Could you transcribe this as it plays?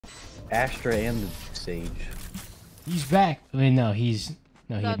Astra and the Sage. He's back. I mean, no, he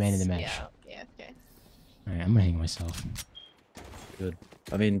abandoned the match. Yeah, okay. Alright, I'm gonna hang myself. Good.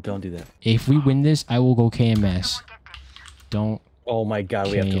 I mean, don't do that. If we win this, I will go KMS. Don't. Oh my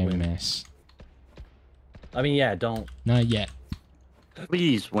god, we have to win. KMS. I mean, yeah, don't. Not yet.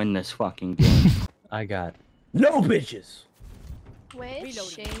 Please win this fucking game. I got no bitches. Wait,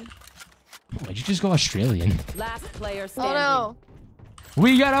 Shane. Why'd you just go Australian? Last player standing. Oh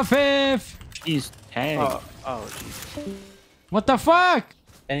We got a fifth! Jeez, hey. Oh, jeez. What the fuck?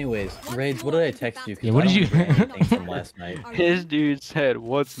 Anyways, Rage, what did I text you? 'Cause Yeah, what I did don't you- remember anything from last night? His dude said,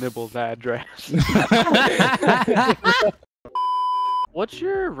 "What's Nibbles' address?" What's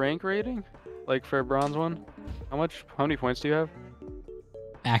your rank rating? Like for a bronze one? How many points do you have?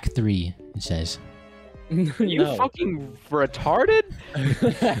 Act 3, it says. You No. fucking retarded?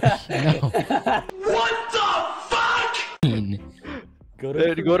 No. What the fuck? Go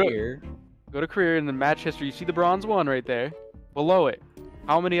There, to go to- career. Go to career in the match history. You see the bronze one right there. Below it.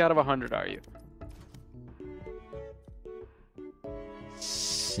 How many out of 100 are you?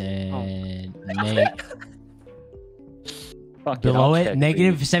 Said Fuck it, below I'll it, check for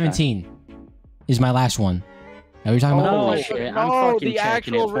negative you. 17 is my last one. Are we talking about? Oh, No, shit, I'm no, fucking the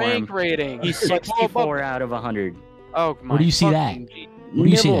checking actual it for rank him. rating. He's Like, well, 64 out of 100. Oh my Where do you see that? fucking G. Where do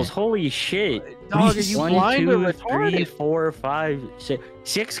you see Nibbles, that? holy shit. Dog, are you One, blind or 2, 3, retarded? 4, 5, 6.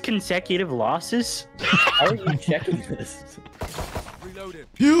 6 consecutive losses? How are you checking this?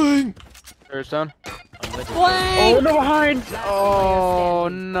 Healing! First down. Oh, no, behind! Oh,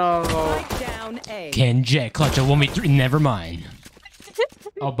 no. Down A. Can Jet clutch a 1v3? Never mind.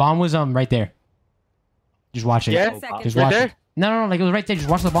 Oh, bomb was right there. Just watch it. Yeah? Just Right watch there? it. No, like it was right there. Just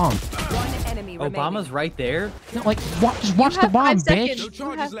watch the bomb. One enemy remaining. Obama's right there. No, like just watch the have bomb, 5 seconds. bitch.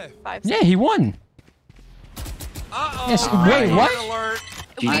 You have 5 Yeah, seconds. he won. Yes. Wait, what?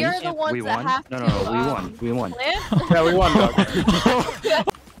 We are the ones we that won? have No, to. no, we won. We won. Live? Yeah, we won, dog.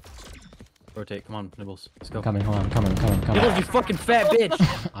 Rotate, come on, Nibbles. Let's go. I'm coming. Hold on. I'm coming. Nibbles, you fucking fat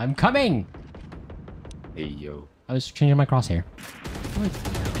bitch. I'm coming. Hey, yo. I was changing my crosshair. I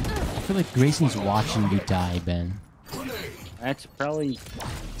feel like Grayson's watching you die, Ben. That's probably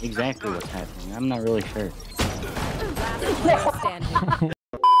exactly what's happening. I'm not really sure. Last player standing.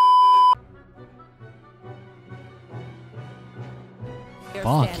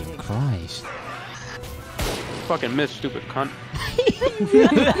 Fucking Christ. Fucking miss, stupid cunt.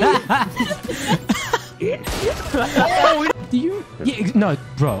 Do you? Yeah, no,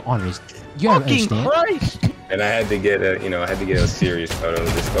 bro, honest. You gotta Fucking understand. Christ! And I had to get a, I had to get a serious photo.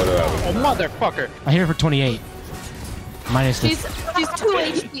 This photo I was Oh, motherfucker. I hit her for 28. Minus the. She's 2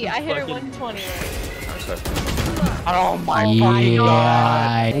 HP. I hit her 120. Oh my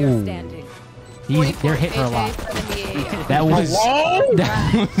Yeah. Ooh. Standing. They're hit for a lot. 78. That was. Hello?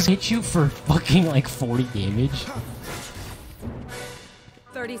 That was hit you for fucking like 40 damage.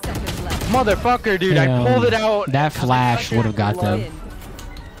 30 seconds left. Motherfucker, dude, I pulled it out. That flash would have got them. Win.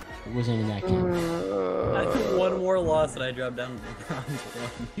 It wasn't even that good. One more loss and I dropped down to bronze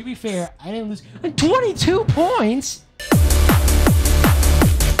 1. To be fair, I didn't lose 22 points.